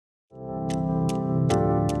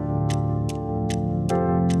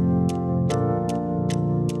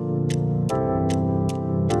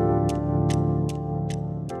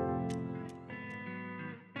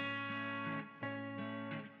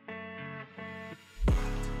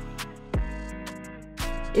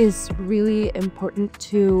is really important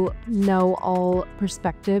to know all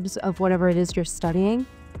perspectives of whatever it is you're studying,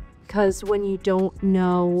 because when you don't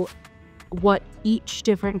know what each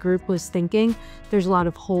different group was thinking, there's a lot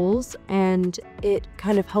of holes, and it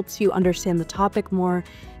kind of helps you understand the topic more.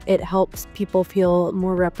 It helps people feel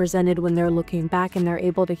more represented when they're looking back and they're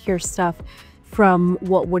able to hear stuff from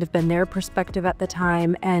what would have been their perspective at the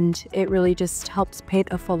time, and it really just helps paint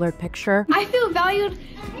a fuller picture. I feel valued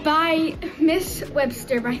by Miss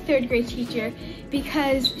Webster, my third grade teacher,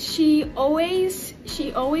 because she always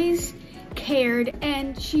cared,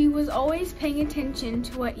 and she was always paying attention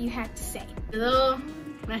to what you had to say.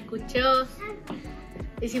 Me escuchó,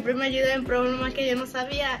 y siempre me ayudó en problemas que yo no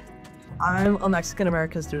sabía. I'm a Mexican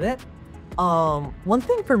American student. One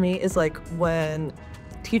thing for me is like when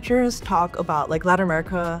teachers talk about like Latin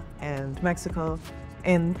America and Mexico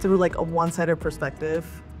and through like a one-sided perspective,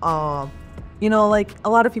 you know, like a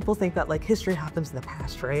lot of people think that like history happens in the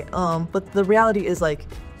past, right? But the reality is like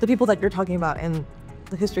the people that you're talking about in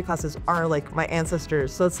the history classes are like my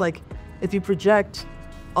ancestors. So it's like if you project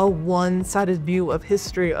a one-sided view of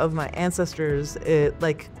history of my ancestors, it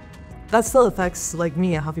like that still affects like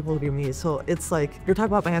me and how people view me. So it's like you're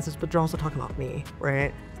talking about my ancestors, but you're also talking about me,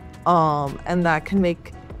 right? And that can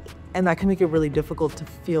make it really difficult to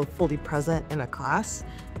feel fully present in a class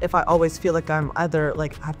if I always feel like I'm either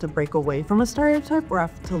like have to break away from a stereotype or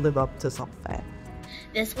have to live up to something.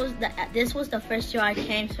 This was the first year I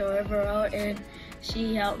came to River Road, and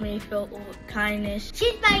she helped me feel kindness.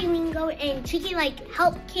 She's bilingual, and she can like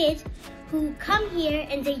help kids who come here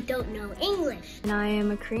and they don't know English. And I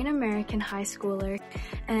am a Korean American high schooler,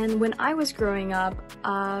 and when I was growing up,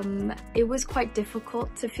 it was quite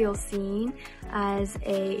difficult to feel seen as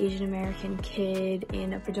a Asian American kid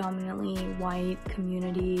in a predominantly white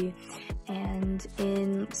community, and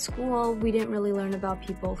in school we didn't really learn about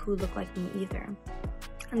people who look like me either.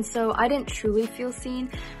 And so I didn't truly feel seen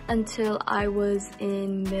until I was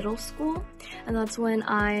in middle school, and that's when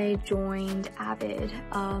I joined AVID,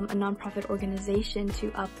 a nonprofit organization to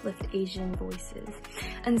uplift Asian voices.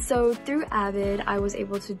 And so through AVID, I was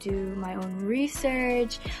able to do my own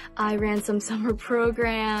research. I ran some summer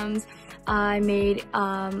programs. I made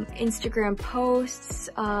Instagram posts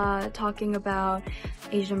talking about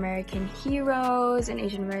Asian American heroes and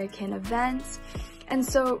Asian American events. And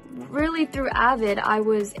so really through AVID, I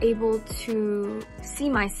was able to see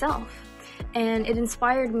myself, and it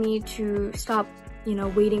inspired me to stop, you know,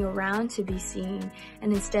 waiting around to be seen,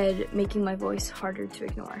 and instead making my voice harder to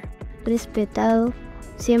ignore. Respetado.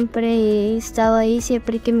 Siempre he estado ahí,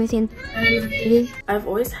 siempre que me siento feliz. I've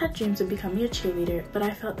always had dreams of becoming a cheerleader, but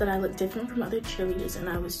I felt that I looked different from other cheerleaders and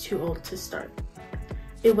I was too old to start.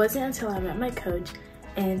 It wasn't until I met my coach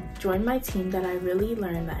and joined my team that I really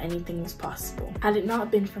learned that anything was possible. Had it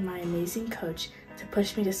not been for my amazing coach to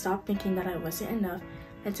push me to stop thinking that I wasn't enough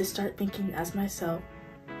and to start thinking as myself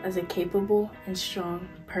as a capable and strong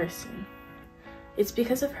person. It's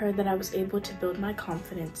because of her that I was able to build my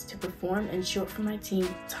confidence to perform and show up for my team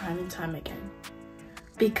time and time again.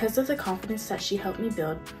 Because of the confidence that she helped me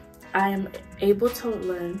build, I am able to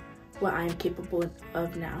learn what I am capable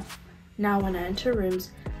of now. Now when I enter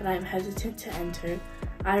rooms that I am hesitant to enter,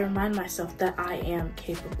 I remind myself that I am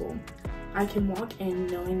capable. I can walk in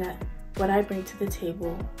knowing that what I bring to the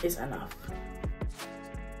table is enough.